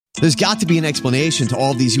There's got to be an explanation to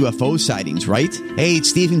all of these UFO sightings, right? Hey,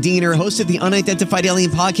 it's Stephen Diener, host of the Unidentified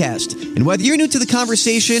Alien Podcast. And whether you're new to the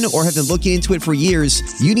conversation or have been looking into it for years,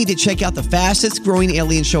 you need to check out the fastest growing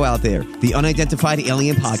alien show out there, the Unidentified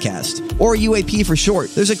Alien Podcast, or UAP for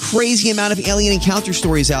short. There's a crazy amount of alien encounter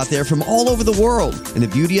stories out there from all over the world. And the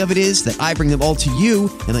beauty of it is that I bring them all to you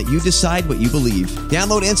and let you decide what you believe.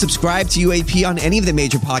 Download and subscribe to UAP on any of the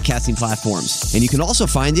major podcasting platforms. And you can also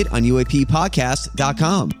find it on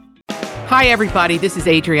UAPpodcast.com. Hi, everybody. This is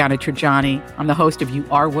Adriana Trajani. I'm the host of You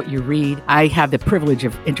Are What You Read. I have the privilege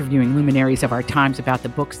of interviewing luminaries of our times about the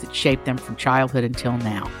books that shaped them from childhood until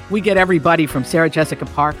now. We get everybody from Sarah Jessica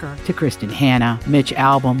Parker to Kristen Hanna, Mitch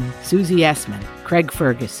Albom, Susie Essman, Craig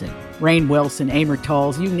Ferguson, Rainn Wilson, Amor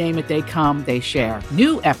Tolls, you name it, they come, they share.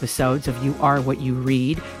 New episodes of You Are What You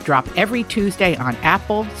Read drop every Tuesday on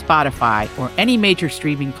Apple, Spotify, or any major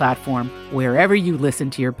streaming platform wherever you listen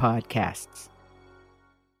to your podcasts.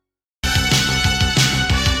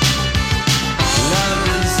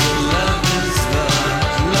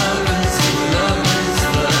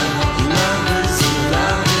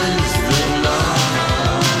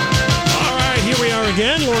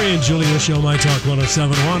 Again, Lori and Julia Show, My Talk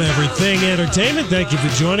 107.1, Everything Entertainment. Thank you for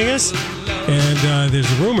joining us. And there's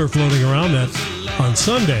a rumor floating around that on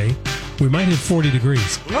Sunday, we might hit 40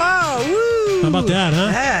 degrees. Whoa, woo. How about that, huh?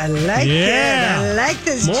 I like it. I like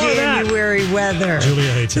this More January weather.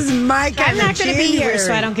 Julia hates This it. is my kind I'm of not going to be here,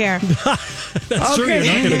 so I don't care. That's true, you're not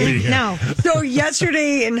going to be here. No. So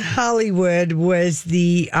yesterday in Hollywood was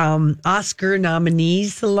the Oscar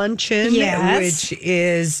nominees luncheon, Yes. which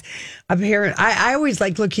is apparent. I always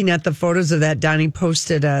like looking at the photos of that. Donnie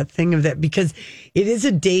posted a thing of that because it is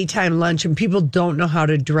a daytime lunch and people don't know how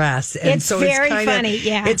to dress. And It's very funny,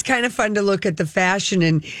 yeah. It's kind of fun to look at the fashion.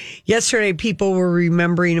 And yesterday people were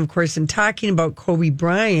remembering, of course, and talking about Kobe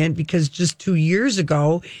Bryant because just 2 years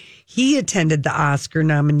ago, he attended the Oscar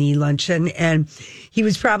nominee luncheon, and he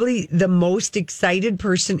was probably the most excited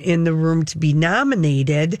person in the room to be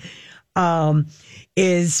nominated,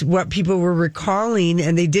 is what people were recalling.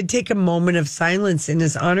 And they did take a moment of silence in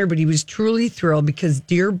his honor, but he was truly thrilled because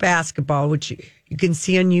Dear Basketball, which you can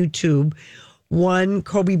see on YouTube, won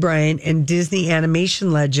Kobe Bryant and Disney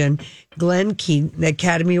animation legend Glenn Keane the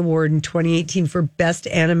Academy Award in 2018 for Best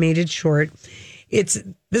Animated Short.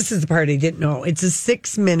 This is the part I didn't know. It's a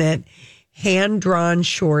 6-minute hand-drawn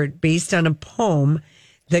short based on a poem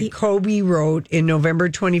that Kobe wrote in November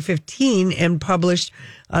 2015 and published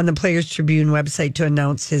on the Players Tribune website to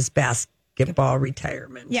announce his basketball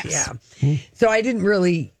retirement. Yes. Yeah. So I didn't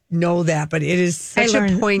really know that, but it is such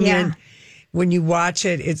a poignant. Yeah. When you watch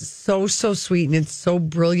it, it's so sweet and it's so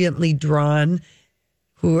brilliantly drawn.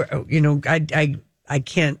 I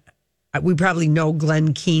can't. We probably know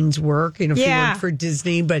Glenn Keane's work, if he worked for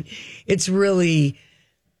Disney, but it's really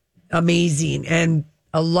amazing. And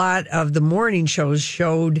a lot of the morning shows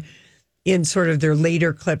showed in sort of their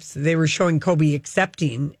later clips, they were showing Kobe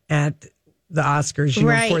accepting at the Oscars,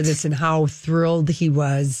 for this and how thrilled he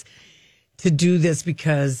was to do this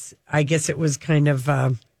because I guess it was kind of,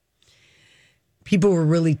 people were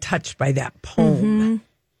really touched by that poem. Mm-hmm.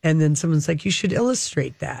 And then someone's like, you should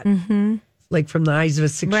illustrate that. Mm-hmm. Like from the eyes of a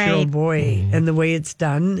 6-year-old boy, and the way it's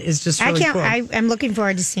done is just really cool. I'm looking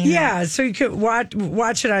forward to seeing that. Yeah, so you could watch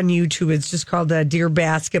it on YouTube. It's just called Dear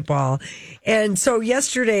Basketball. And so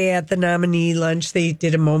yesterday at the nominee lunch, they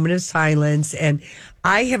did a moment of silence, and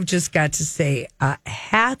I have just got to say,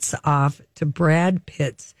 hats off to Brad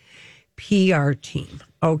Pitt's PR team.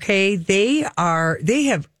 Okay, they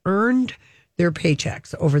have earned their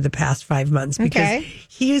paychecks over the past 5 months because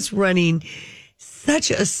he is running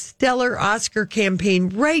such a stellar Oscar campaign,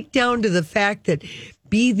 right down to the fact that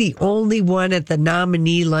be the only one at the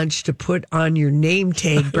nominee lunch to put on your name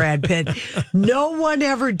tag, Brad Pitt. No one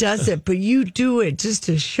ever does it, but you do it just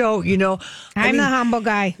to show, I'm the humble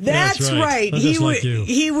guy. That's right. He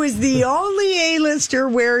was the only A-lister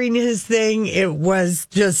wearing his thing. It was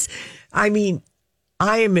just, I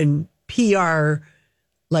am in PR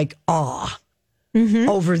awe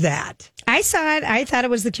over that. I saw it. I thought it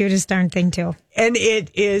was the cutest darn thing, too. And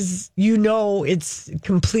it is, it's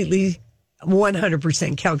completely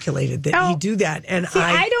 100% calculated that he do that. And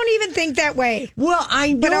I don't even think that way. Well,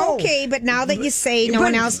 I know. But now that you say no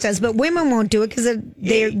one else does, but women won't do it because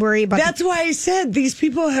they worry about That's why I said these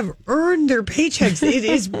people have earned their paychecks. It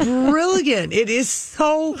is brilliant. It is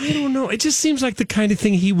so... I don't know. It just seems like the kind of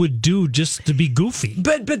thing he would do just to be goofy.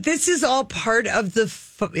 But this is all part of the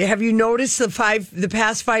have you noticed the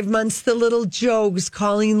past 5 months, the little jokes,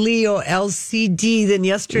 calling Leo LCD, then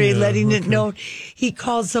yesterday letting it know he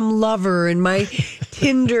calls him lover, and my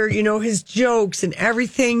Tinder, his jokes and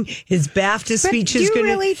everything, his BAFTA speech is do you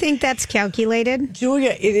really think that's calculated?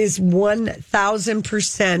 Julia, it is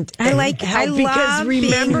 1,000%. I love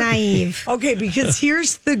being naive. Okay, because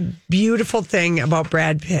here's the beautiful thing about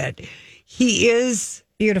Brad Pitt. He is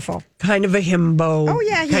beautiful. Kind of a himbo. Oh,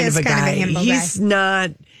 yeah, he is kind of a himbo guy. He's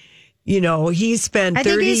not, he spent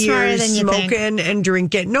 30 years smoking and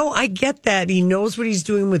drinking. No, I get that. He knows what he's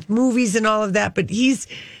doing with movies and all of that, but he's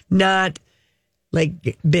not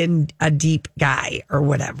been a deep guy or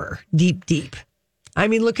whatever. Deep. I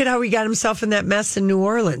mean, look at how he got himself in that mess in New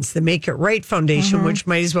Orleans. The Make It Right Foundation, which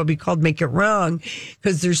might as well be called Make It Wrong,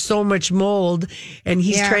 because there's so much mold, and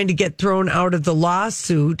he's trying to get thrown out of the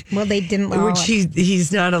lawsuit. Well, they didn't allow which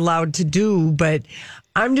he's not allowed to do. But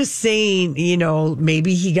I'm just saying,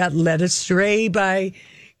 maybe he got led astray by,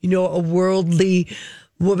 a worldly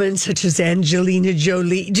woman such as Angelina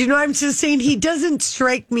Jolie. Do you know what I'm just saying? He doesn't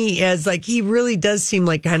strike me as he really does seem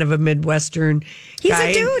like kind of a Midwestern He's guy.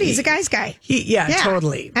 a dude. He's a guy's guy. Yeah,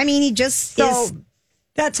 totally. I mean, he just is.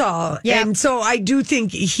 That's all. Yeah. And so I do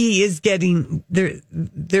think he is getting there.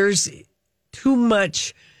 There's too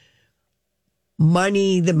much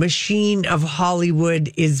money. The machine of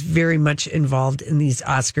Hollywood is very much involved in these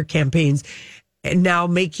Oscar campaigns. And now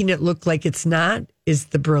making it look like it's not is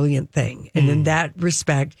the brilliant thing. And in that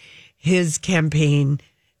respect, his campaign,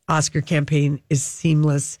 Oscar campaign, is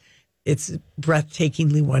seamless. It's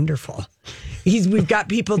breathtakingly wonderful. We've got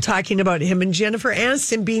people talking about him and Jennifer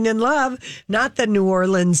Aniston being in love, not the New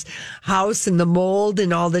Orleans house and the mold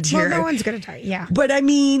and all the terror. Well, no one's going to talk. Yeah. But I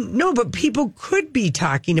mean, no, but people could be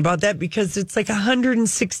talking about that because it's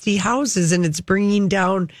 160 houses and it's bringing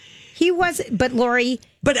down. He was, but Lori.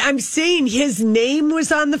 But I'm saying his name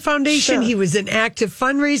was on the foundation. Sure. He was an active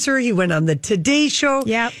fundraiser. He went on the Today Show.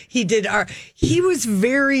 Yep. He was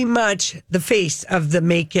very much the face of the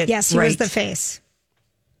Make It Yes, he Right. was the face,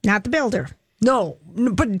 not the builder. No,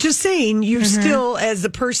 but just saying, you still, as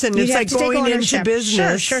a person, You'd it's have like to take going into ownership.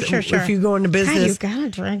 business. Sure. If you go into God, business. you've got to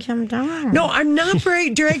drag him down. No, I'm not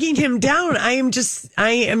dragging him down. I am just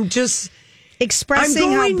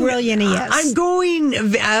expressing how brilliant he is. I'm going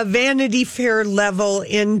Vanity Fair level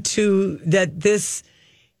into that. This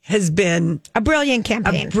has been a brilliant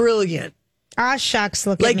campaign. Brilliant. Ah, shucks,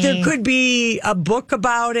 look at me. There could be a book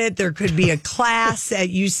about it. There could be a class at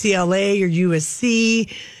UCLA or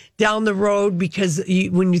USC down the road, because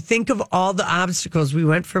when you think of all the obstacles, we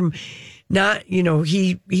went from not,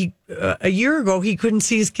 he a year ago, he couldn't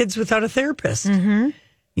see his kids without a therapist. Mm-hmm.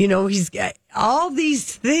 He's got all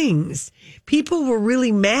these things. People were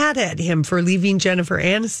really mad at him for leaving Jennifer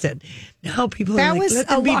Aniston. Now people are let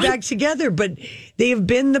them be back together. But they have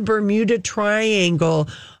been the Bermuda Triangle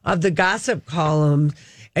of the gossip column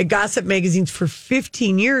at gossip magazines for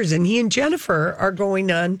 15 years. And he and Jennifer are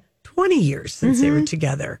going on 20 years since they were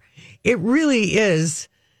together. It really is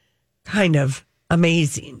kind of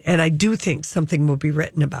amazing. And I do think something will be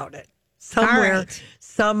written about it somewhere,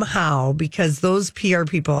 somehow, because those PR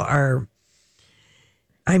people are,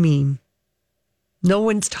 no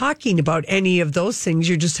one's talking about any of those things.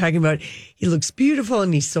 You're just talking about he looks beautiful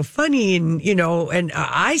and he's so funny. And, and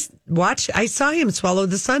I saw him swallow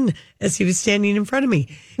the sun as he was standing in front of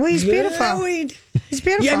me. Well, he's beautiful. He's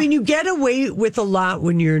beautiful. Yeah, you get away with a lot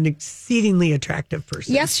when you're an exceedingly attractive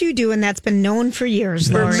person. Yes, you do. And that's been known for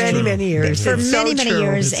years, Lauren. For many, many years. For many, many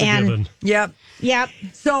years. And yep.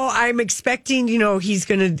 So I'm expecting, he's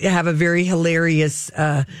going to have a very hilarious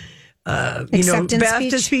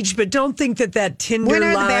BAFTA speech, but don't think that Tinder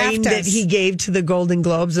line that he gave to the Golden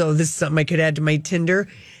Globes, this is something I could add to my Tinder,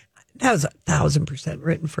 that was 1,000%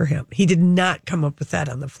 written for him. He did not come up with that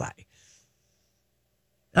on the fly.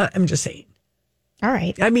 I'm just saying. All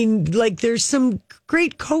right. There's some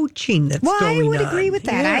great coaching that's going on. Well, I would agree with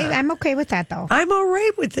that. Yeah. I'm okay with that, though. I'm all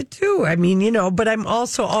right with it, too. But I'm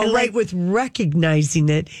also all right with recognizing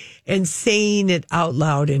it and saying it out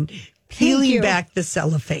loud and peeling back the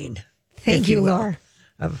cellophane. Thank you, Laura.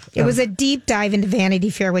 It was a deep dive into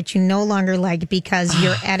Vanity Fair, which you no longer like because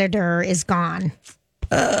your editor is gone.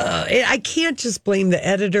 I can't just blame the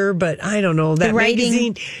editor, but I don't know. That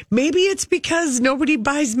magazine, maybe it's because nobody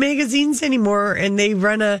buys magazines anymore and they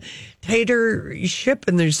run a tighter ship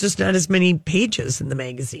and there's just not as many pages in the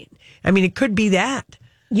magazine. It could be that.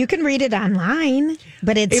 You can read it online,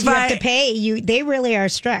 but you have to pay. They really are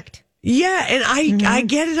strict. Yeah, and I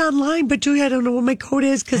get it online, but Julia, I don't know what my code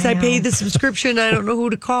is because I pay the subscription. I don't know who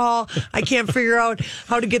to call. I can't figure out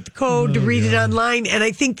how to get the code to read it online. And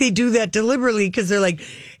I think they do that deliberately because they're like,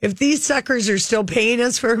 if these suckers are still paying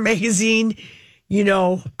us for a magazine,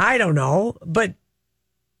 I don't know. But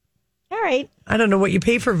all right. I don't know what you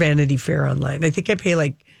pay for Vanity Fair online. I think I pay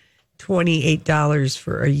like $28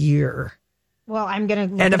 for a year. Well, I'm going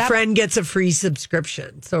to look and it a up. friend gets a free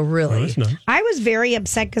subscription. So really, that's nice. I was very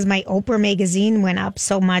upset because my Oprah magazine went up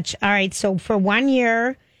so much. All right, so for 1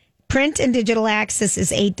 year, print and digital access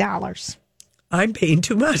is $8. I'm paying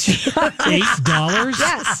too much. $8?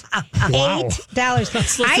 Yes, Wow.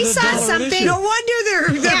 $8. I saw something. No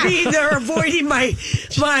wonder they're avoiding my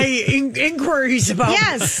inquiries about.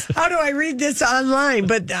 Yes. How do I read this online?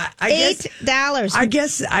 But I $8. I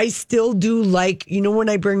guess I still do like when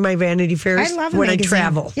I bring my Vanity Fairs I love when magazine. I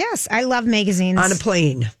travel. Yes, I love magazines On a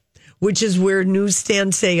plane, which is where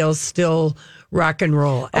newsstand sales still rock and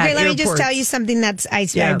roll. Okay, let me just tell you something that's I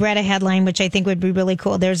read a headline which I think would be really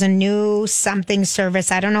cool. There's a new something service.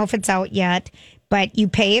 I don't know if it's out yet, but you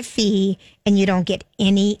pay a fee and you don't get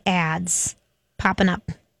any ads popping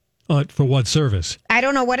up. For what service? I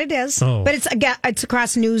don't know what it is, but it's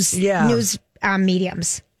across news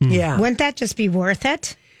mediums. Yeah, Wouldn't that just be worth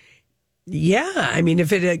it? Yeah, I mean,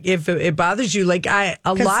 if it bothers you, like a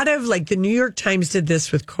lot of like the New York Times did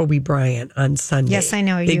this with Kobe Bryant on Sunday. Yes, I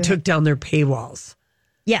know. They took down their paywalls.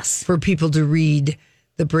 Yes, for people to read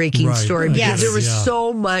the breaking story because Yes. there was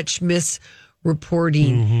so much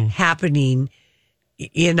misreporting happening.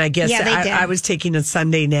 And I guess I was taking a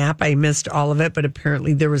Sunday nap. I missed all of it, but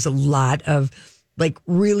apparently there was a lot of like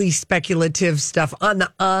really speculative stuff on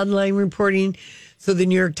the online reporting. So the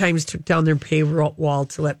New York Times took down their paywall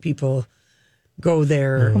to let people go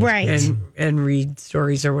there and read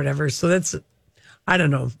stories or whatever. So that's, I don't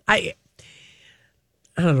know. I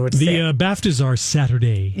don't know what to say. The BAFTAs are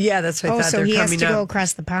Saturday. Yeah, that's what I thought. so they're he has coming to up. go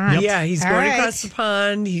across the pond. Yeah, he's All going right. across the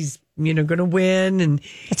pond. He's going to win, and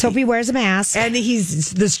Let's hope he wears a mask. and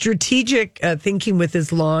he's the strategic thinking with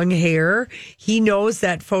his long hair. He knows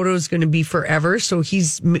that photo is going to be forever, so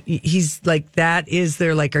he's like that. Is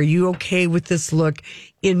there like, are you okay with this look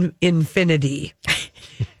in infinity?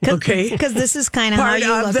 Okay, Because this is kind of how part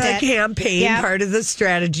you of looked the at campaign, Yep. part of the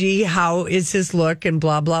strategy. How is his look and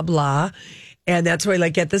blah blah blah. And that's why,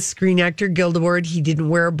 like at the Screen Actor Guild Award, he didn't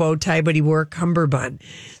wear a bow tie, but he wore a cummerbund.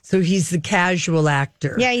 So he's the casual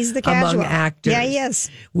actor. Yeah, he's the casual among actors. Yeah, he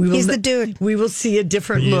is. We will He's the dude. We will see a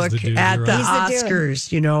different He is look the dude, at you're the right. He's the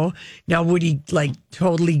dude. Oscars. Now, would he like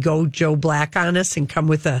totally go Joe Black on us and come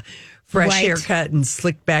with a fresh White. haircut and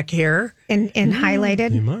slick back hair? and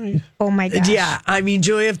highlighted. You might. Oh my gosh. Yeah, I mean,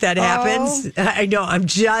 Julia, if that happens, I know. I'm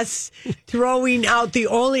just throwing out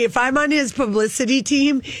if I'm on his publicity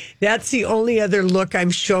team, that's the only other look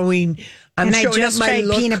I'm showing. I'm And I showing just up my tried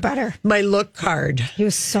look, peanut butter. my look card. He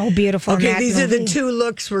was so beautiful. in Okay, that these are the movie. two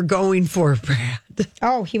looks we're going for, Brad.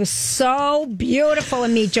 Oh, he was so beautiful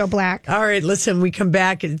in Meet Joe Black. All right, listen, we come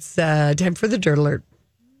back. It's time for the Dirt Alert.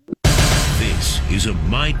 This is a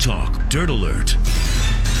My Talk Dirt Alert.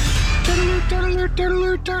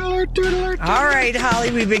 All right,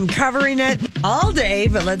 Holly, we've been covering it all day,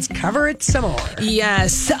 but let's cover it some more.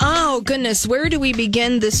 Yes. Oh, goodness. Where do we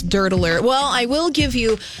begin this dirt alert? Well, I will give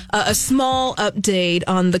you a small update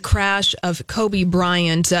on the crash of Kobe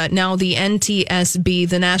Bryant. Now, the NTSB,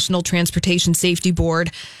 the National Transportation Safety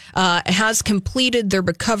Board, has completed their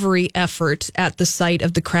recovery effort at the site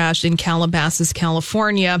of the crash in Calabasas,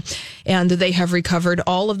 California, and they have recovered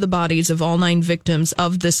all of the bodies of all 9 victims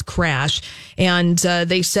of this crash. And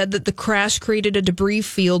they said that the crash created a debris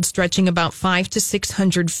field stretching about 500 to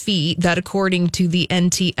 600 feet. That, according to the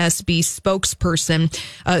NTSB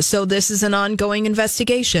spokesperson. So this is an ongoing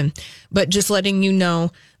investigation, but just letting you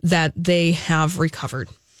know that they have recovered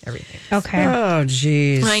everything. Okay. Oh,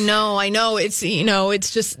 geez. I know. It's,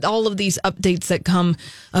 it's just all of these updates that come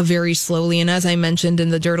very slowly. And as I mentioned in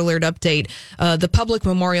the Dirt Alert update, the public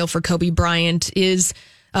memorial for Kobe Bryant is,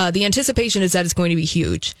 the anticipation is that it's going to be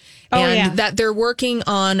huge. And that they're working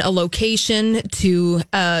on a location to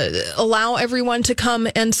allow everyone to come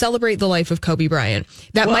and celebrate the life of Kobe Bryant.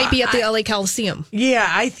 That might be at the LA Coliseum. Yeah,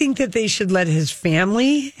 I think that they should let his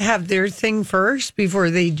family have their thing first before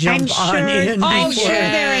they jump on in. I'm before- sure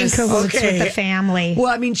they're in cahoots Okay. with the family. Well,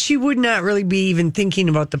 I mean, she would not really be even thinking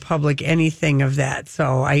about the public anything of that.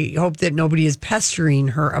 So I hope that nobody is pestering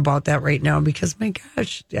her about that right now because, my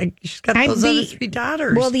gosh, she's got those other 3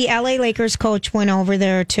 daughters. Well, the LA Lakers coach went over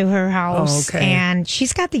there to her house, Oh, okay. and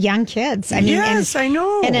she's got the young kids. I mean, yes, I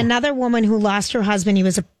know. And another woman who lost her husband. He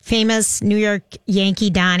was a famous New York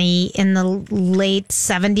Yankee, Donnie, in the late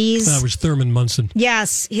 70s. That was Thurman Munson.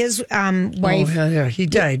 Yes, his wife. Oh, yeah, he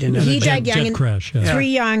died in He a died young. Jet and crash. Yeah. 3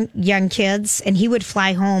 young kids, and he would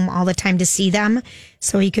fly home all the time to see them.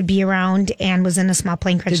 so he could be around, and was in a small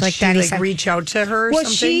plane crash. Did like she that. He reach out to her or well,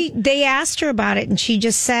 something? they asked her about it, and she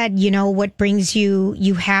just said, what brings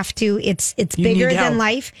you have to, it's bigger than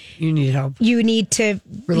life. You need help. You need to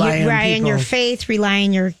rely on your faith, rely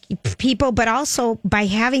on your people, but also by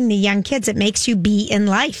having the young kids, it makes you be in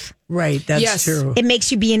life. Right, that's true. It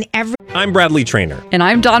makes you be in every... I'm Bradley Trainer. And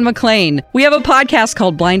I'm Don McClain. We have a podcast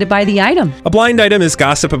called Blinded by the Item. A blind item is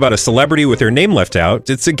gossip about a celebrity with their name left out.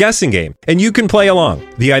 It's a guessing game, and you can play along.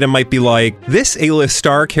 The item might be like, this A-list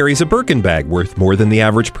star carries a Birkin bag worth more than the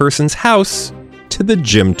average person's house to the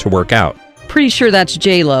gym to work out. Pretty sure that's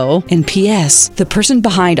J-Lo. And P.S. the person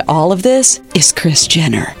behind all of this is Kris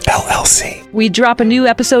Jenner, LLC. We drop a new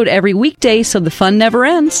episode every weekday so the fun never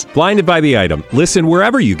ends. Blinded by the Item. Listen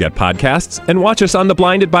wherever you get podcasts and watch us on the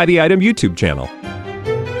Blinded by the Item YouTube channel.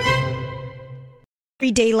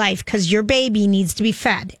 Everyday life, because your baby needs to be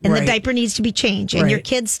fed and the diaper needs to be changed, and your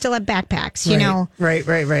kids still have backpacks, you know. Right.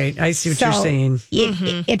 I see what you're saying.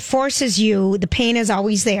 It forces you. The pain is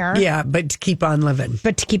always there. Yeah, but to keep on living.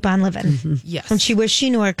 Yes. And she wished she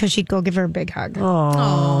knew her because she'd go give her a big hug.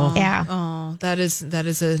 Oh, yeah. Oh, that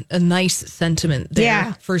is a nice sentiment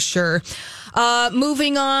there, for sure.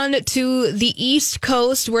 Moving on to the East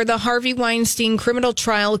Coast, where the Harvey Weinstein criminal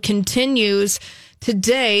trial continues.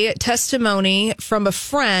 Today, testimony from a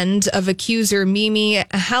friend of accuser Mimi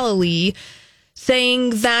Halili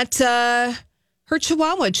saying that her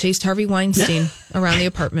chihuahua chased Harvey Weinstein around the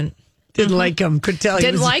apartment. Didn't like him. Could tell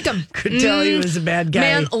Didn't like him. Could tell he was a bad guy.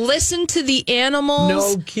 Man, listen to the animals.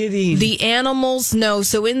 No kidding. The animals know.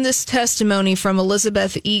 So in this testimony from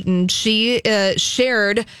Elizabeth Eaton, she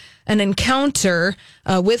shared an encounter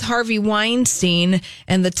with Harvey Weinstein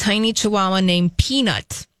and the tiny chihuahua named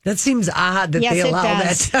Peanut. That seems odd that they allow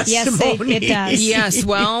that testimony. Yes, it does. Yes,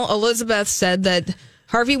 well, Elizabeth said that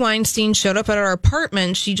Harvey Weinstein showed up at our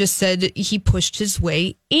apartment. She just said he pushed his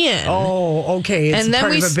way in. Oh, okay. It's and then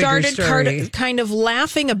part we of a bigger started kind of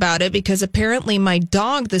laughing about it because apparently my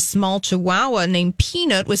dog, this small chihuahua named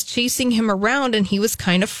Peanut, was chasing him around and he was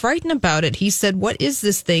kind of frightened about it. He said, "What is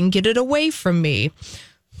this thing? Get it away from me."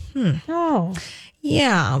 Oh.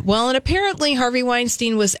 Yeah, well, and apparently Harvey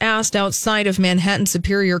Weinstein was asked outside of Manhattan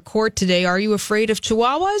Superior Court today, "Are you afraid of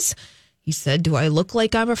chihuahuas?" He said, "Do I look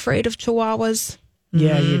like I'm afraid of chihuahuas?"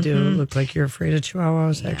 Yeah, you do look like you're afraid of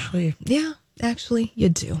chihuahuas, actually. Yeah, actually, you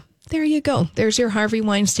do. There you go. There's your Harvey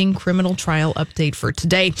Weinstein criminal trial update for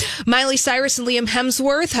today. Miley Cyrus and Liam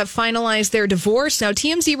Hemsworth have finalized their divorce. Now,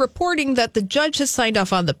 TMZ reporting that the judge has signed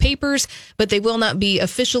off on the papers, but they will not be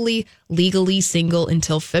officially legally single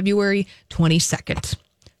until February 22nd.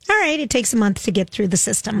 All right, it takes a month to get through the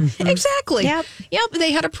system. Exactly. Yep.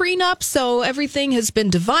 They had a prenup, so everything has been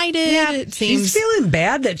divided. Yeah, it seems. She's feeling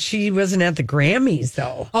bad that she wasn't at the Grammys,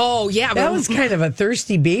 though. Oh, yeah. That was kind of a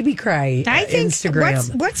thirsty baby cry I think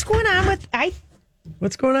Instagram. What's going on with...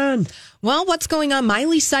 What's going on? Well, what's going on?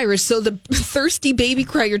 Miley Cyrus. So the thirsty baby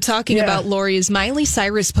cry you're talking about, Lori, is Miley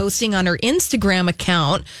Cyrus posting on her Instagram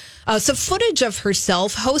account some footage of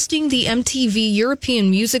herself hosting the MTV European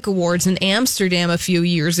Music Awards in Amsterdam a few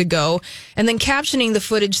years ago, and then captioning the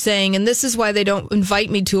footage saying, "And this is why they don't invite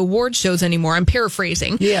me to award shows anymore." I'm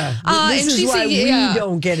paraphrasing. Yeah. This is why we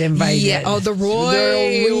don't get invited. Yeah. Oh, the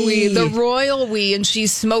royal we. And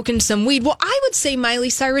she's smoking some weed. Well, I would say, Miley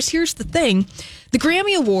Cyrus, here's the thing. The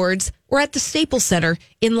Grammy Awards were at the Staples Center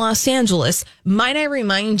in Los Angeles. Might I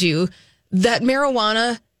remind you that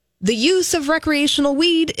marijuana, the use of recreational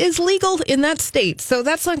weed, is legal in that state. So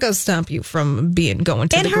that's not going to stop you from going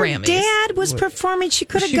to the Grammys. And her dad was performing. She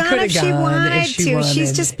could have gone if she wanted to.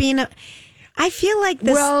 She's just being I feel like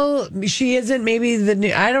this. Well, she isn't.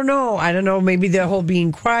 Maybe I don't know. Maybe the whole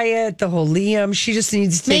being quiet, the whole Liam. She just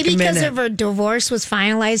needs to take a minute. Maybe because of her divorce was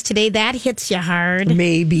finalized today. That hits you hard.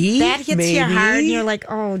 Maybe that hits you hard, and you're like,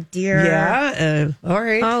 "Oh dear." Yeah. All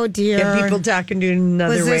right. Oh dear. Get people talking to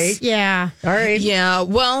another way. Yeah. All right. Yeah.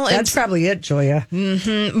 Well, that's probably it, Julia.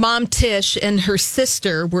 Mm-hmm. Mom Tish and her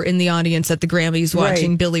sister were in the audience at the Grammys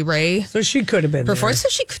watching Billy Ray. So she could have been perform. there. So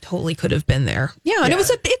she totally could have been there. Yeah. And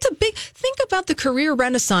it's a big. Think about the career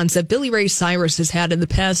renaissance that Billy Ray Cyrus has had in the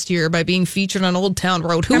past year by being featured on Old Town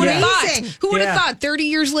Road. Who would have thought? Who would have thought 30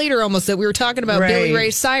 years later almost that we were talking about Billy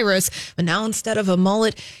Ray Cyrus, but now instead of a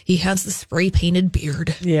mullet, he has the spray painted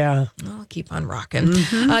beard. Yeah. I'll keep on rocking.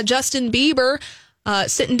 Justin Bieber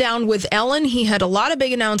sitting down with Ellen. He had a lot of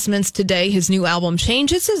big announcements today. His new album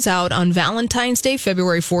Changes is out on Valentine's Day,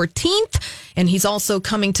 February 14th. And he's also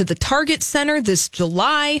coming to the Target Center this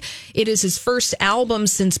July. It is his first album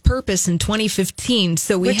since Purpose in 2015.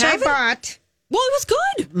 So Which I bought. Well, it was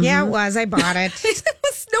good. Yeah, it was. I bought it. It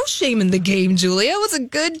was no shame in the game, Julia. It was a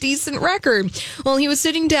good, decent record. Well, he was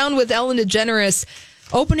sitting down with Ellen DeGeneres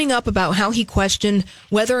opening up about how he questioned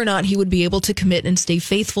whether or not he would be able to commit and stay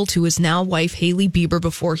faithful to his now wife, Hailey Bieber,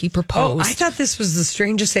 before he proposed. Oh, I thought this was the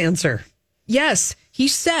strangest answer. Yes, he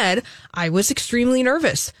said, I was extremely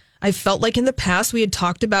nervous. I felt like in the past we had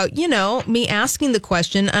talked about, me asking the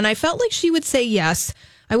question, and I felt like she would say yes.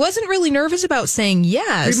 I wasn't really nervous about saying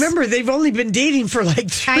yes. Remember, they've only been dating for like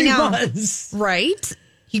 3 months. Right?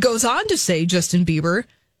 He goes on to say, Justin Bieber,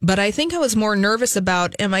 but I think I was more nervous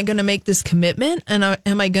about, am I going to make this commitment? And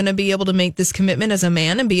am I going to be able to make this commitment as a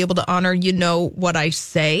man and be able to honor, what I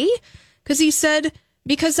say? Because he said,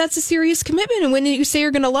 because that's a serious commitment. And when you say you're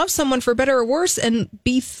going to love someone for better or worse and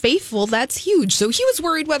be faithful, that's huge. So he was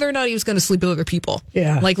worried whether or not he was going to sleep with other people.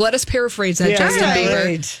 Yeah. Like, let us paraphrase that, Justin Bieber.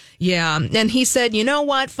 Right. Yeah. And he said, you know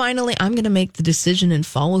what? Finally, I'm going to make the decision and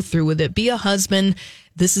follow through with it. Be a husband.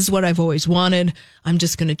 This is what I've always wanted. I'm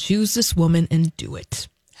just going to choose this woman and do it.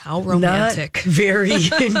 How romantic. Not very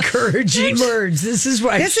encouraging words. This is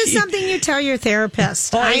why this is something you tell your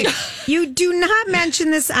therapist. You do not mention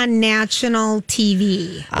this on national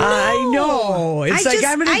TV. No. I know. It's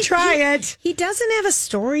I'm going to try it. He doesn't have a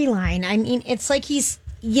storyline. I mean, it's like he's,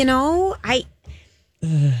 Yeah.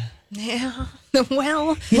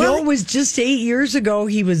 Well, it was just 8 years ago.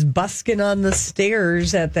 He was busking on the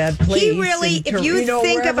stairs at that place. He really, if you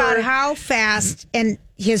think about how fast and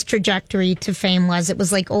his trajectory to fame was, it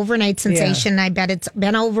was like overnight sensation. Yeah. I bet it's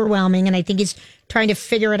been overwhelming, and I think he's trying to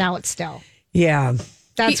figure it out still. Yeah.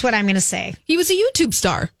 That's what I'm going to say. He was a YouTube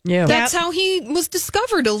star. Yeah. That's how he was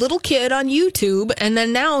discovered, a little kid on YouTube. And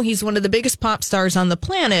then now he's one of the biggest pop stars on the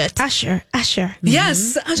planet. Usher.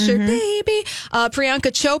 Yes, Usher, baby.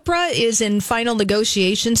 Priyanka Chopra is in final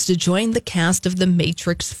negotiations to join the cast of The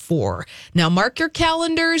Matrix 4. Now, mark your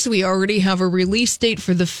calendars. We already have a release date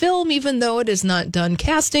for the film, even though it is not done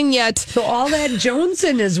casting yet. So all that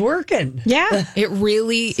Johnson is working. Yeah. It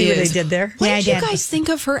really See is. What they did there? What did you guys think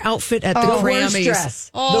of her outfit at the Grammys? Worst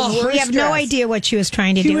dress. We have no idea what she was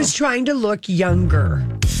trying to do. She was trying to look younger.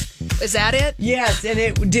 Is that it? Yes, and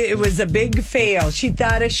it was a big fail. She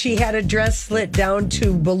thought if she had a dress slit down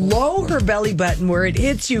to below her belly button where it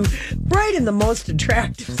hits you right in the most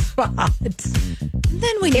attractive spot.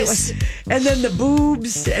 Then and then the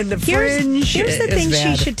boobs and the fringe. Here's the thing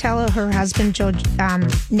she should tell her husband,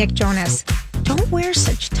 Nick Jonas. Don't wear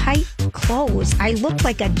such tight clothes. I look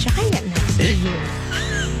like a giant next to you.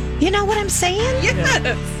 You know what I'm saying?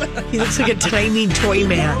 Yes. He looks like a tiny toy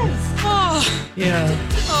man. Oh. Yeah.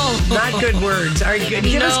 Oh. Not good words. Are you good?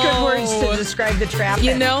 Give us good words to describe the traffic.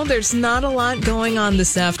 There's not a lot going on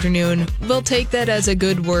this afternoon. We'll take that as a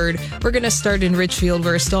good word. We're going to start in Richfield,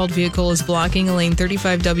 where a stalled vehicle is blocking a lane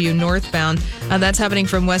 35W northbound. That's happening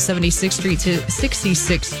from West 76th Street to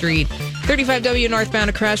 66th Street. 35W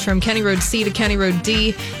northbound, a crash from County Road C to County Road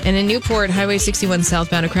D. And in Newport, Highway 61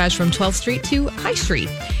 southbound, a crash from 12th Street to High Street.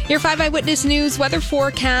 Your 5 Eyewitness News weather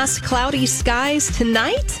forecast: cloudy skies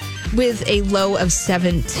tonight with a low of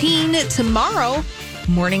 17. Tomorrow,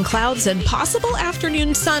 morning clouds and possible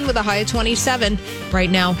afternoon sun with a high of 27. Right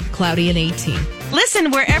now, cloudy and 18.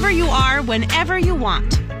 Listen wherever you are, whenever you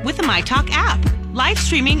want with the MyTalk app. Live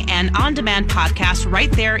streaming and on-demand podcasts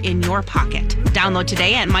right there in your pocket. Download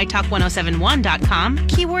today at mytalk1071.com,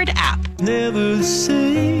 keyword app. Never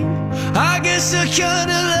say, I guess I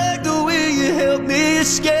kinda like the way you help me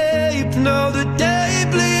escape. Now the day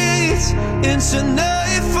bleeds into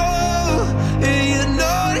nightfall, and you're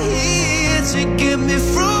not here to get me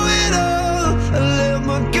through it all. I let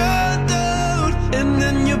my guard down, and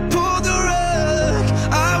then you pulled the rug.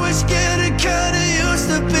 I was getting kinda used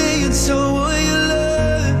to being someone you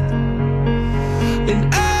love.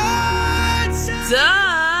 And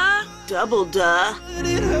Double duh.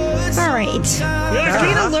 All right. Are we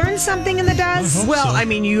going to learn something in the does? Well, I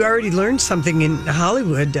mean, you already learned something in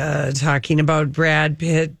Hollywood talking about Brad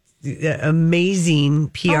Pitt, the amazing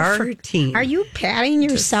PR team. Are you patting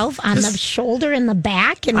yourself on the shoulder and the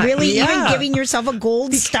back and really even giving yourself a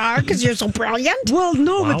gold star because you're so brilliant? Well,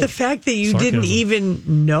 no, but the fact that you didn't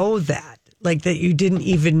even know that, like that you didn't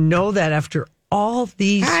even know that after all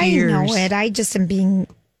these years. I know it. I just am being...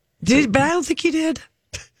 But I don't think you did.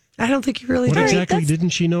 I don't think you really did. What exactly didn't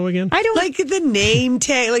she know again? I don't like the name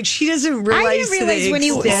tag. Like she doesn't realize. I didn't realize when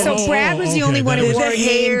he. So Brad was the only one who wore a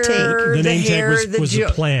name tag. The name tag was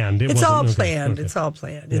planned. It's all planned. It's all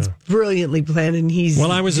planned. It's brilliantly planned, and he's.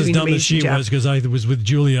 Well, I was as dumb as she was because I was with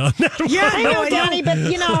Julia on that one. Yeah, I know, Donnie, but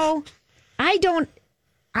I don't.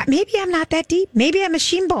 Maybe I'm not that deep. Maybe I'm a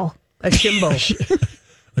shimbo. A shimbo.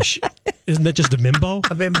 Isn't that just a mimbo?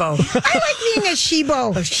 A bimbo. I like being a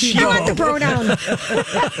shibo. I want the pronoun.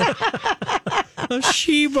 A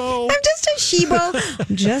Shebo. I'm just a Shebo.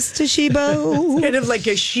 I'm just a Shebo. Kind of like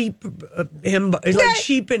a sheep, himbo, like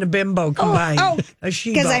sheep and a bimbo combined. A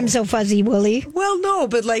Shebo. Because I'm so fuzzy woolly. Well, no,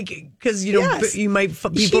 but like, because, you know, you might,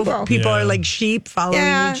 people are like sheep following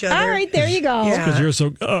each other. All right, there you go. Because you're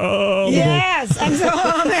so... Yes, I'm so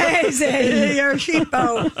amazing. You're a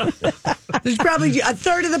sheepo. There's probably a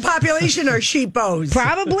third of the population are sheepos.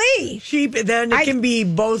 Probably. Sheep, then it can be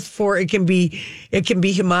both for, it can be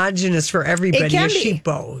homogenous for everybody. It can a be.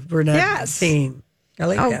 Sheepo. We're not saying. I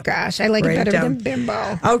like that. Oh, gosh. I like it better than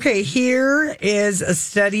bimbo. Okay, here is a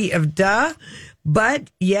study of but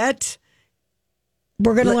yet...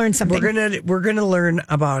 We're going to learn something. We're gonna learn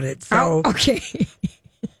about it. So, okay.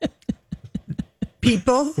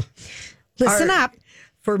 People... Listen up.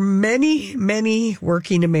 For many, many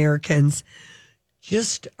working Americans,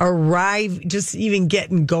 just even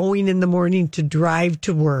getting going in the morning to drive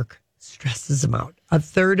to work stresses them out. A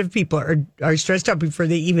third of people are stressed out before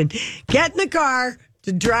they even get in the car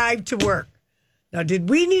to drive to work. Now, did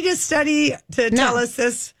we need a study to tell us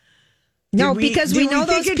this? No, because we know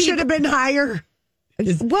those people... it should have been higher?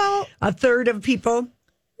 Well... A third of people?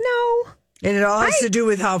 No. And it all has to do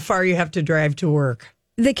with how far you have to drive to work.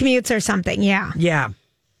 The commutes or something, yeah. Yeah.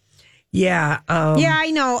 Yeah. Yeah,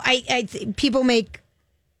 I know. People make...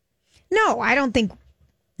 No, I don't think...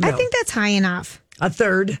 No. I think that's high enough. A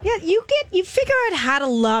third. Yeah, you figure out how to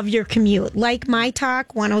love your commute, like My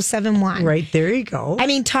Talk 107.1. Right, there you go. I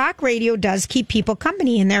mean, talk radio does keep people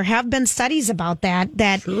company, and there have been studies about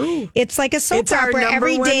that True. It's like a soap opera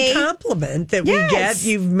every day. It's our number one compliment that we get.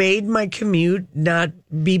 You've made my commute not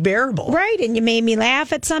be bearable. Right, and you made me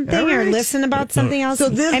laugh at something or listen about something else.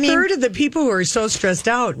 So third of the people who are so stressed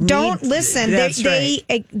out don't listen.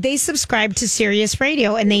 They subscribe to Sirius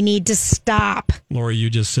Radio, and they need to stop. Lori,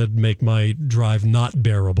 you just said make my drive not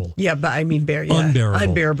bearable. Yeah, but I mean unbearable.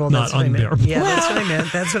 Unbearable. Not unbearable. Yeah, that's what I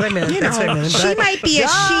meant. That's what I meant. You know, she might be a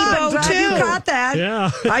Shebo too. You caught that.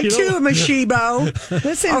 Yeah, I too am a Shebo.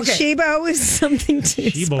 Listen, Shebo is something to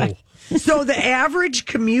Shebo. So the average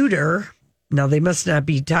commuter, now they must not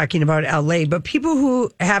be talking about LA, but people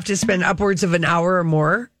who have to spend upwards of an hour or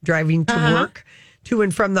more driving to work, to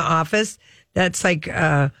and from the office, that's like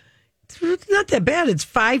it's not that bad. It's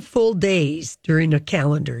 5 full days during a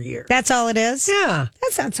calendar year. That's all it is? Yeah.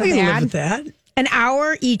 That's not so I can bad. live with that. An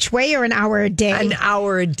hour each way or an hour a day? An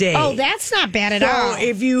hour a day. Oh, that's not bad at all. So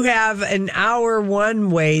if you have an hour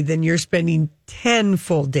one way, then you're spending 10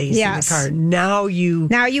 full days in the car. Now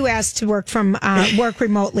you ask to work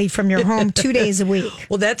remotely from your home 2 days a week.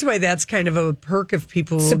 Well, that's why that's kind of a perk if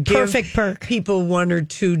people it's will a give perfect perk. People 1 or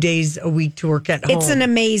 2 days a week to work at home. It's an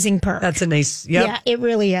amazing perk. That's a nice, yeah, it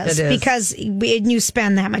really is. It is. Because when you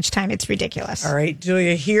spend that much time, it's ridiculous. All right,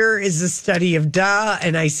 Julia, here is a study of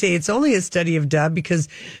and I say it's only a study of because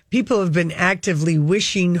people have been actively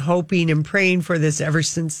wishing, hoping, and praying for this ever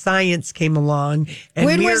since science came along. And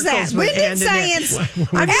when was that? When did science?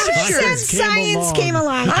 Ever since science came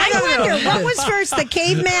along. I wonder, what was first, the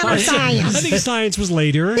caveman or science? I think science was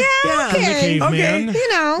later. Yeah, okay. The caveman. Okay.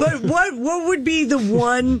 You know. But what would be the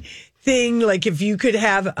one thing, like if you could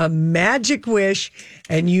have a magic wish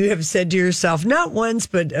and you have said to yourself, not once,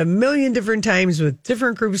 but a million different times with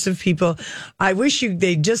different groups of people, I wish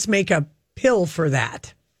they'd just make a pill for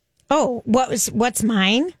that. Oh, what's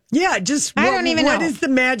mine? Yeah, just I don't even know. What is the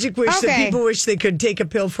magic wish that people wish they could take a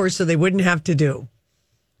pill for so they wouldn't have to do?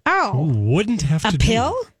 Oh. Wouldn't have to do. A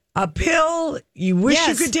pill? A pill. You wish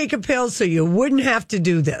you could take a pill so you wouldn't have to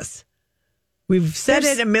do this. We've said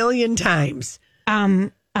it a million times.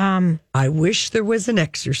 I wish there was an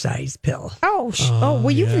exercise pill.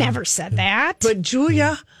 Well, you've never said that. But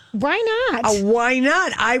Julia, why not? Why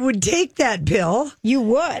not? I would take that pill. You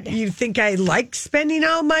would. You think I like spending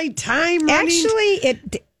all my time running?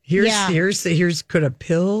 Actually, Here's could a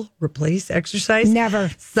pill replace exercise?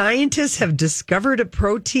 Never. Scientists have discovered a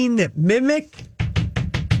protein that mimics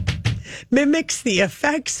the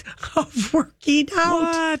effects of working out.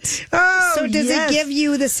 What? Oh, so does it give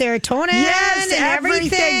you the serotonin and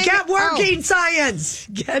everything? Get working science.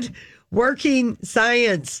 Get working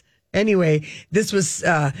science. Anyway, this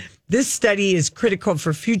study is critical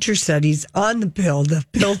for future studies on the pill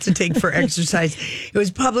to take for exercise. It was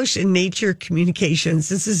published in Nature Communications.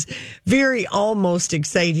 This is very almost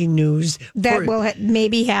exciting news. That will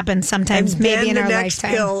maybe happen sometimes, maybe in our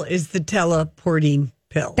lifetime. The next pill is the teleporting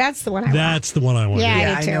pill. That's the one I want. That's the one I want.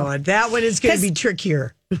 Yeah, I do too. I know. That one is going to be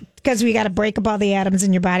trickier. Because we got to break up all the atoms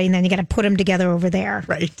in your body, and then you got to put them together over there.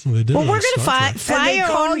 Right. Well, we're going to fly and they our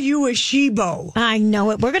call own. You a Shebo. I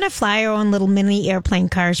know it. We're going to fly our own little mini airplane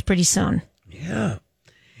cars pretty soon. Yeah.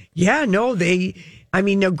 Yeah. No,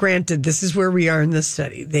 now granted, this is where we are in the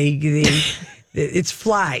study. It's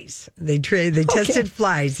flies. They tested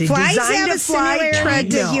flies. They Flies designed have a a fly similarity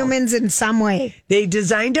treadmill. to humans in some way. They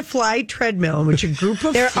designed a fly treadmill in which a group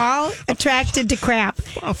of They're all attracted to crap.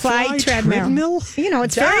 A fly treadmill. You know,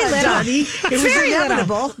 it's very little. Donnie, It's it was very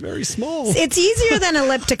inevitable. little. Very small. It's easier than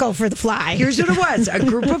elliptical for the fly. Here's what it was: a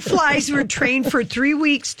group of flies were trained for 3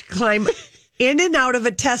 weeks to climb in and out of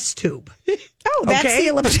a test tube. Oh, that's Okay. the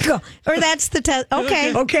elliptical. Or that's the test.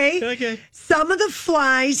 Okay. Okay. Some of the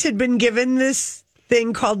flies had been given this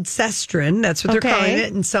thing called Cestrin. That's what they're calling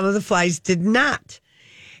it. And some of the flies did not.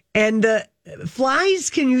 And the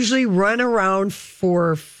flies can usually run around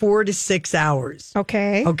for 4 to 6 hours.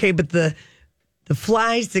 Okay. Okay, but the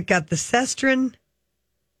flies that got the Cestrin,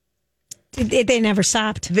 They never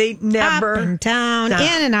stopped. they never Up and down, stopped.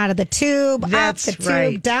 in and out of the tube, That's up the tube,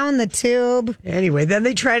 right. down the tube. Anyway, then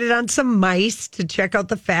they tried it on some mice to check out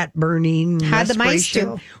the fat burning. How'd the mice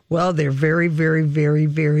respiration. do? Well, they're very, very, very,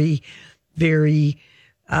 very, very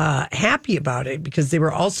happy about it because they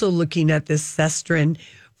were also looking at this Cestrin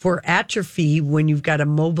for atrophy when you've got a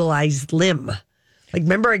mobilized limb. Like,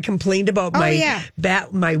 remember I complained about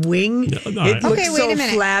my wing? No, It looks Okay, wait so a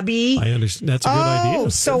minute. flabby I understand. That's a good idea. Oh,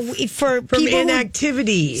 so for from people who-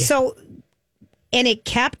 inactivity. and it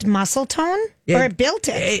kept muscle tone, or it built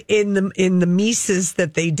it. In the Mises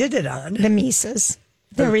that they did it on. The Mises.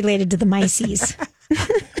 They're related to the Mices.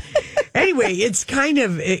 Anyway, it's kind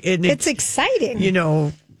of It's exciting. You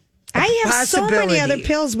know, I have so many possibility. other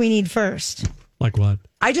pills we need first. Like what?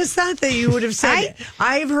 I just thought that you would have said.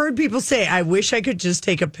 I've heard people say, "I wish I could just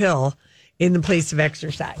take a pill in the place of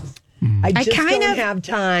exercise." I just kind don't of- have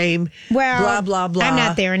time. Well, blah blah blah. I'm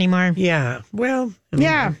not there anymore. Yeah. Well.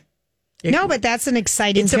 Yeah. No, but that's an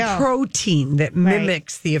exciting It's pill. a protein that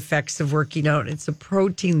mimics the effects of working out. It's a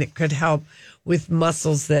protein that could help with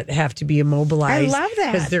muscles that have to be immobilized. I love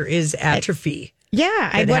that. because there is atrophy. Yeah,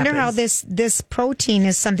 I that wonder how happens. this protein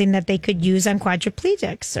is something that they could use on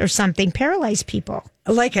quadriplegics or something, paralyzed people.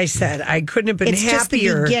 Like I said, I couldn't have been It's just the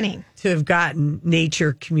happier beginning. to have gotten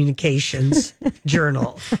Nature Communications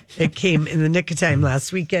Journal. It came in the nick of time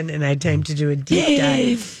last weekend, and I had time to do a deep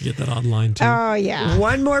dive. Get that online too. Oh yeah.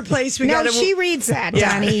 One more place we got No, to. she reads that,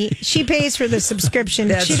 Yeah. Donnie. She pays for the subscription.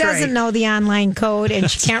 That's She doesn't right. know the online code, and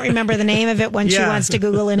she can't remember the name of it when she Yeah. wants to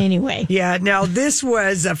Google it anyway. Yeah, now this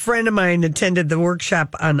was a friend of mine attended the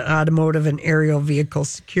workshop on automotive and aerial vehicle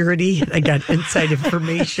security. I got inside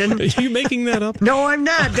information. Are you making that up? No, I'm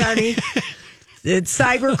not, Donnie. It's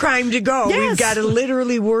cybercrime to go. Yes. We've got to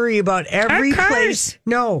literally worry about every Our cars. place.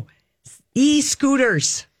 No,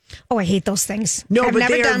 e-scooters. Oh, I hate those things. No, I've but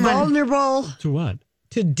never they are done one. vulnerable To what?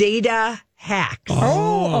 to data hacks.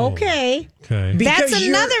 Oh, okay. Okay. Because That's you're-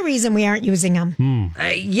 another reason we aren't using them.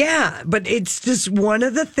 Yeah, but it's just one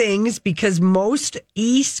of the things because most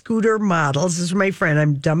e-scooter models, this is my friend,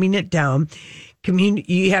 I'm dumbing it down.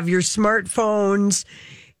 You have your smartphones.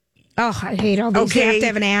 Oh, I hate all these. You Okay. have to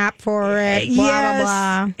have an app for it. Blah, yes,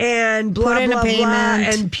 blah, blah. and blah, Put in a blah, blah.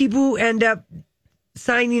 payment. And people end up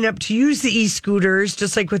signing up to use the e-scooters,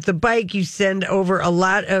 just like with the bike, you send over a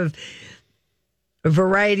lot of a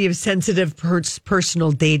variety of sensitive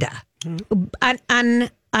personal data.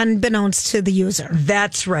 Unbeknownst to the user.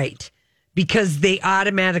 That's right, because they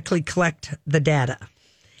automatically collect the data.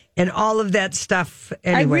 And all of that stuff,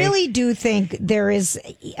 anyway. I really do think there is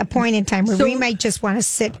a point in time where So- we might just want to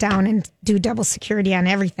sit down and do double security on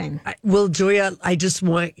everything. Well, Joya, I just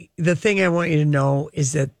want the thing I want you to know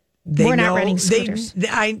is that they We're not know renting they scooters.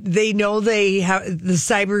 they know they have the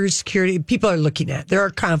cybersecurity people are looking at. There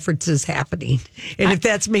are conferences happening, and if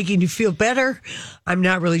that's making you feel better, I'm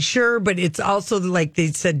not really sure. But it's also like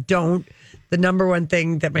they said, don't. The number one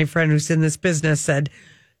thing that my friend who's in this business said,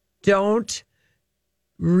 don't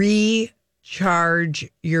recharge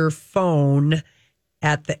your phone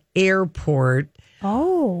at the airport.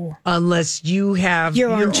 Oh. Unless you have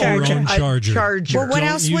Your own charger. Own charger. Well, what Don't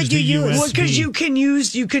else would use you the use? Well, because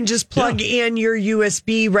USB. you can just plug in your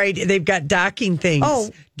USB, right? They've got docking things.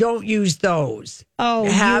 Oh. Don't use those. Oh,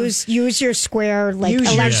 Have- use your square, like Use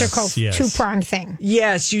your- electrical Yes. two-prong thing.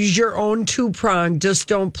 Yes, use your own 2-prong. Just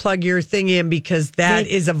don't plug your thing in because that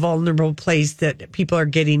is a vulnerable place that people are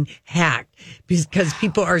getting hacked because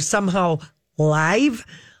people are somehow live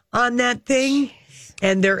on that thing.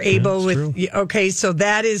 And they're able That's with true. okay, so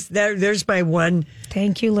that is there. There's my one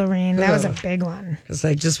Thank you, Lorraine. That was a big one. because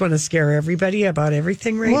I just want to scare everybody about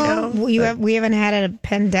everything right Well, now. we haven't had a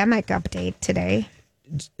pandemic update today.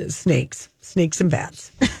 Snakes and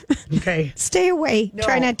bats. Okay, Stay away.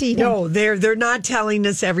 Try not to eat them. No, they're not telling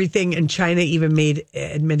us everything, and China even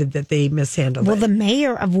admitted that they mishandled Well, it. the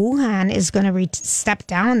mayor of Wuhan is going to step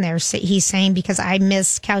down there. He's saying because I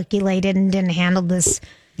miscalculated and didn't handle this.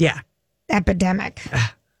 Yeah, epidemic.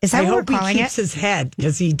 Is that I what hope we're he calling keeps it? his head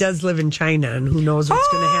because he does live in China and who knows what's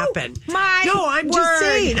going to happen. No, I'm just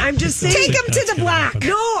saying. Take him to the block.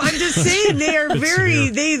 No, I'm just saying they are very,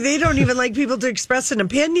 they don't even like people to express an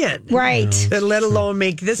opinion. Right. Let alone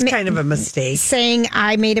make this kind of a mistake. Saying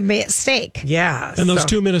I made a mistake. Yeah. And those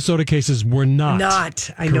 2 Minnesota cases were not.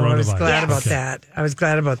 I know. I was glad about Okay. that. I was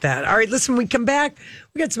glad about that. All right, listen, when we come back,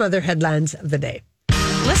 we got some other headlines of the day.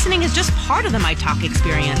 Listening is just part of the My Talk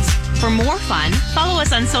experience. For more fun, follow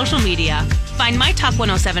us on social media. Find My Talk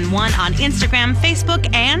 1071 on Instagram, Facebook,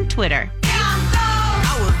 and Twitter.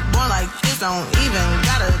 I was born like this, don't even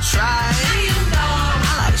gotta try.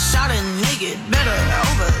 I like shot and make it better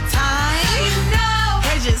over time.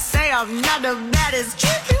 They just say I'm not the baddest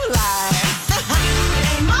chick you like.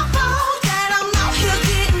 Ain't my fault that I'm out here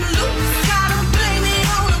getting loose. Gotta blame it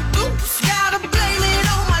on the boots. Gotta blame it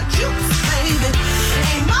on my juice, baby.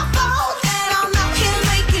 Ain't my fault that I'm out here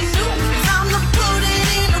making news. I'm the put it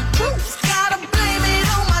in the proof. Gotta blame it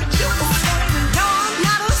on my juice. No, I'm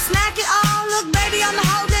not a snack at all. Look, baby, I'm the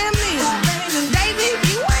whole damn meal. David,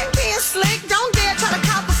 you ain't being slick. Don't dare try to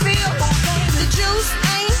cop a feel. The juice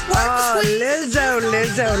ain't worth the sweet.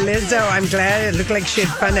 Lizzo. I'm glad it looked like she had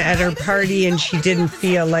fun at her party and she didn't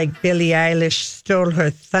feel like Billie Eilish stole her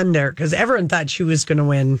thunder because everyone thought she was going to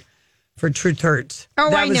win for Truth Hurts. Oh,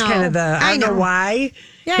 that I was know. kind of I don't know why.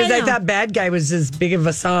 Yeah, Because I I know. thought Bad Guy was as big of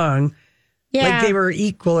a song. Yeah. Like they were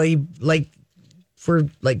equally like for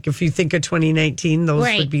like if you think of 2019, those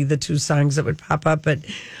Right. would be the two songs that would pop up. But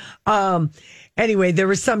anyway, there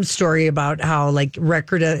was some story about how like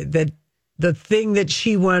that the thing that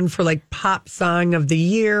she won for like pop song of the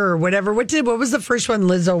year or whatever. What was the first one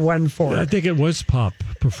Lizzo won for? I think it was pop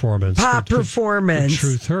performance. Pop performance. For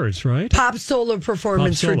Truth Hurts, right? Pop solo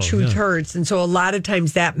performance Pop solo, for Truth yeah. Hurts. And so a lot of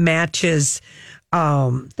times that matches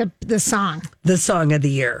The song. the song of the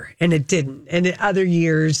year. And it didn't. And in other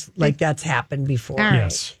years, like that's happened before. All right.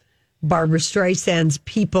 Yes. Barbara Streisand's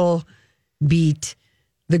People beat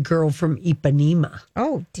the girl from Ipanema,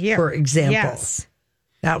 Oh, dear. for example. Yes.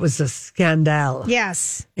 That was a scandal.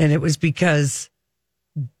 Yes. And it was because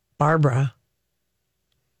Barbara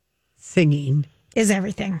singing Is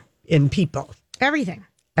everything. in People. Everything.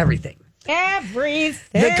 Everything.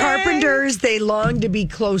 Everything. The Carpenters, They Long to Be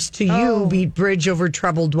Close to You, Oh. beat Bridge Over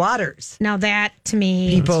Troubled Waters. Now that to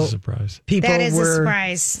me, People, That's a surprise. people that is a were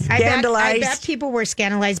surprise. I scandalized. bet people were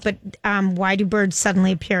scandalized, but Why Do Birds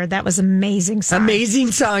Suddenly Appear? That was amazing song.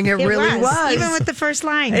 Amazing song. It really was. Even with the first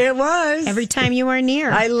line. It was. Every time you are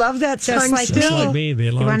near. I love that Just song like still. Just like me,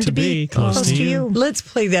 they long want to be close to you. Let's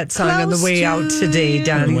play that song on the Close way out to today,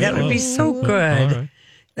 Donnie. you. That would be so All good. right.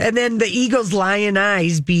 And then the Eagles' Lion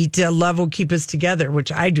Eyes beat Love Will Keep Us Together,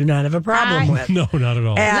 which I do not have a problem with No, not at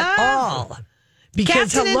all. at Love. all.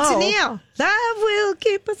 Because Captain hello, and Tennille. Love will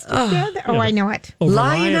keep us together. Oh, I know it. Over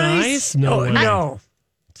Lion Lion Eyes? No, Oh, way. no.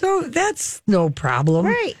 So that's no problem.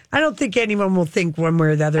 Right. I don't think anyone will think one way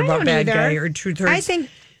or the other I about don't Bad either. Guy or Truth Hurts. I think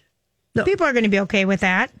people are going to be okay with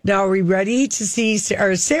that. Now, are we ready to see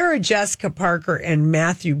Sarah Jessica Parker and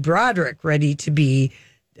Matthew Broderick ready to be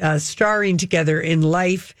starring together in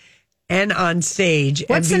Life and on stage?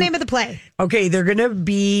 What's the name of the play? Okay, they're going to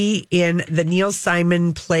be in the Neil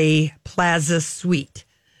Simon play Plaza Suite,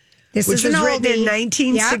 This which is an was written in oldie.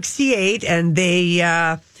 1968, and they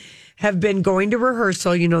have been going to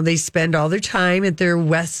rehearsal. You know, they spend all their time at their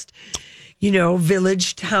West,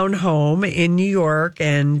 Village town home in New York,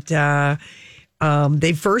 and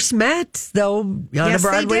they first met though on Yes, a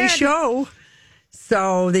Broadway they did. show.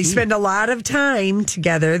 So they spend a lot of time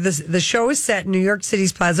together. The show is set in New York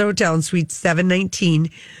City's Plaza Hotel in Suite 719.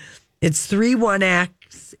 It's 3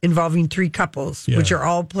 one-acts involving 3 couples, Yeah. which are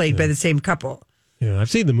all played by the same couple. Yeah, I've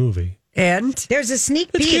seen the movie. And There's a sneak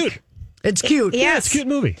It's peek. cute. it's cute. Yeah. It's a cute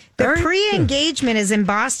movie. The All right. pre-engagement is in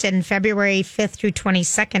Boston, February 5th through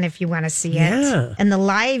 22nd, if you want to see it. Yeah. And the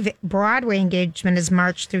live Broadway engagement is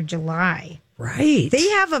March through July. Right. They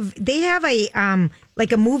have a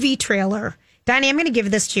like a movie trailer. Donnie, I'm going to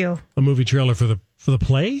give this to you. A movie trailer for the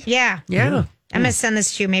play? Yeah. Yeah. I'm going to send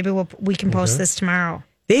this to you. Maybe we can post this tomorrow.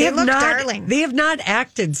 They have look not, darling. They have not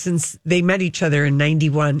acted since they met each other in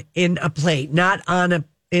 91 in a play, not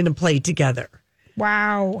in a play together.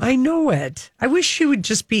 Wow. I know it. I wish she would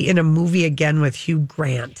just be in a movie again with Hugh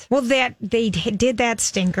Grant. Well, they did that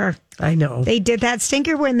stinker. I know. They did that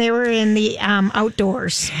stinker when they were in the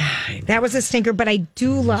outdoors. That was a stinker, but I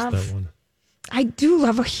do love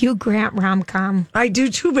a Hugh Grant rom-com. I do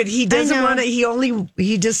too, but he doesn't know. want to.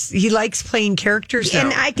 He likes playing characters now.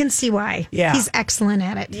 And I can see why. Yeah. He's excellent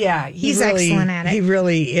at it. Yeah, he's excellent at it. He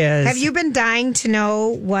really is. Have you been dying to know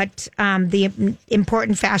what the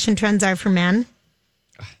important fashion trends are for men?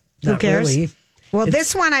 Who Not cares? really. Well,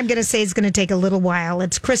 this one I'm going to say is going to take a little while.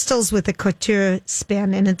 It's crystals with a couture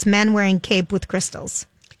spin, and it's men wearing cape with crystals.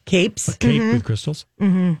 Capes? Cape with crystals?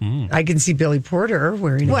 Mm-hmm. I can see Billy Porter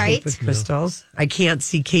wearing a Right. cape with crystals. I can't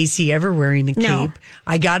see Casey ever wearing a cape. No.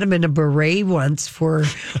 I got him in a beret once for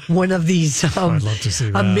one of these I'd love to see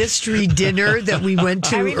a that. mystery dinner that we went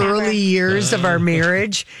to I remember. early years of our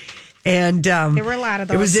marriage. And There were a lot of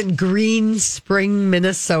It was those. in Green Spring,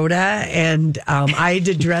 Minnesota, and I had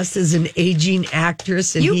to dress as an aging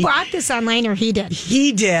actress. And You bought this online, or he did?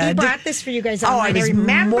 He did. He bought this for you guys Oh, online. I was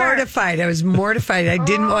remember. mortified. I was mortified. I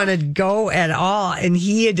didn't want to go at all. And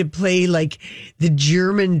he had to play like the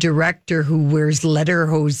German director who wears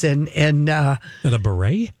lederhosen and And a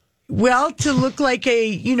beret? well, to look like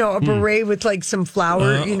a beret with like some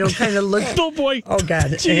flower, kind of look. Oh, boy. Oh,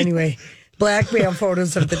 God. Anyway, blackmail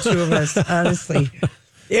photos of the two of us, honestly.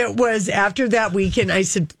 It was after that weekend, I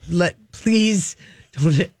said, please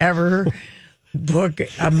don't ever book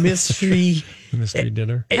a mystery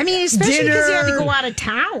dinner. I mean, especially because you had to dinner. go out of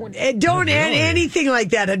town. Don't add anything like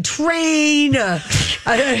that. A train, a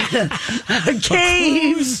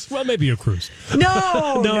cave. Well, maybe a cruise.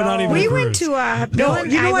 No, not even We a went cruise. to Bill No,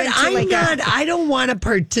 and you know I what? went to I'm like not. I don't want to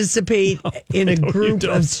participate in a group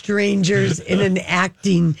of strangers in an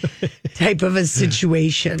acting type of a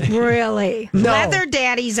situation. Really? No. Leather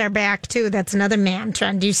daddies are back too. That's another man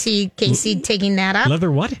trend. Do you see Casey taking that up?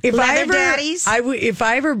 Leather what? Leather daddies? If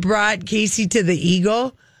I ever brought Casey to the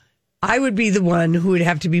Eagle, I would be the one who would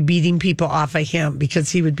have to be beating people off of him because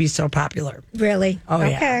he would be so popular. Really? Oh,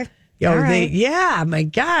 yeah. Okay. Yo, All right. yeah, my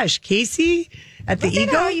gosh, Casey at the Look at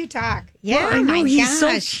Eagle. how you talk. Yeah, Well, I know my he's so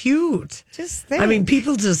gosh. cute. Just think. I mean,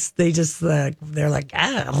 people they're like,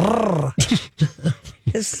 ah.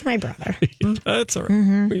 This is my brother. That's all right.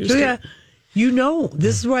 Mm-hmm. We're used So to yeah, it.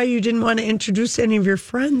 this is why you didn't want to introduce any of your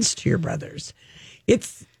friends to your brothers.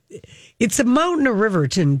 It's a mountain or river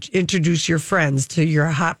to introduce your friends to your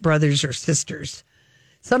hot brothers or sisters.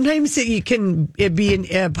 Sometimes it be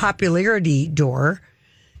a popularity door.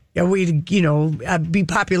 A way to, be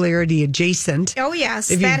popularity adjacent. Oh,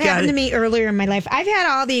 yes. If you've That got happened it. to me earlier in my life. I've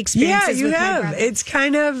had all the Yeah, experiences you with my have. brother. It's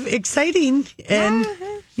kind of exciting. And,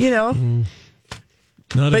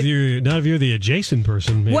 Not if you're the adjacent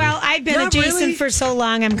person, maybe. Well, I've been Not adjacent really. for so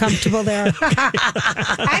long, I'm comfortable there.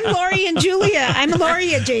 I'm Lori and Julia. I'm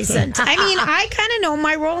Lori adjacent. I mean, I kind of know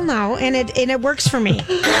my role now, and it works for me.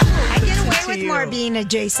 I get away with more being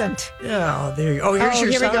adjacent. oh, there you go. Oh, here's your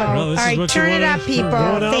here we song. go. Well, All this is right, what you turn it wanna- up, people. we're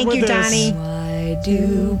going out Thank with you, this. Donnie. Why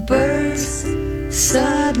do birds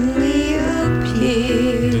suddenly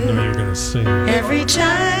appear Didn't know you were going to sing. every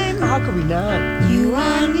time How can we not? you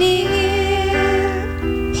are near?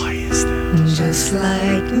 Why is that? Just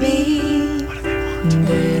like me,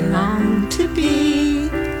 they long to be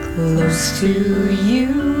close to you.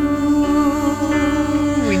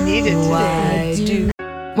 We need it Why today. do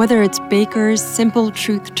Whether it's Baker's Simple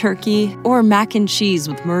Truth Turkey or mac and cheese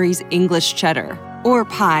with Murray's English Cheddar or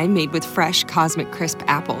pie made with fresh Cosmic Crisp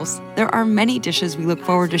apples, there are many dishes we look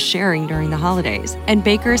forward to sharing during the holidays. And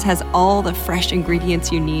Baker's has all the fresh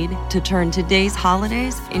ingredients you need to turn today's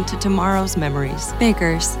holidays into tomorrow's memories.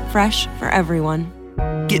 Baker's, fresh for everyone.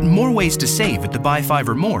 Get more ways to save at the Buy 5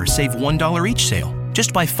 or More Save $1 each sale.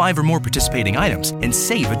 Just buy 5 or more participating items and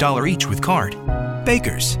save $1 each with card.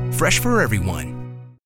 Baker's, fresh for everyone.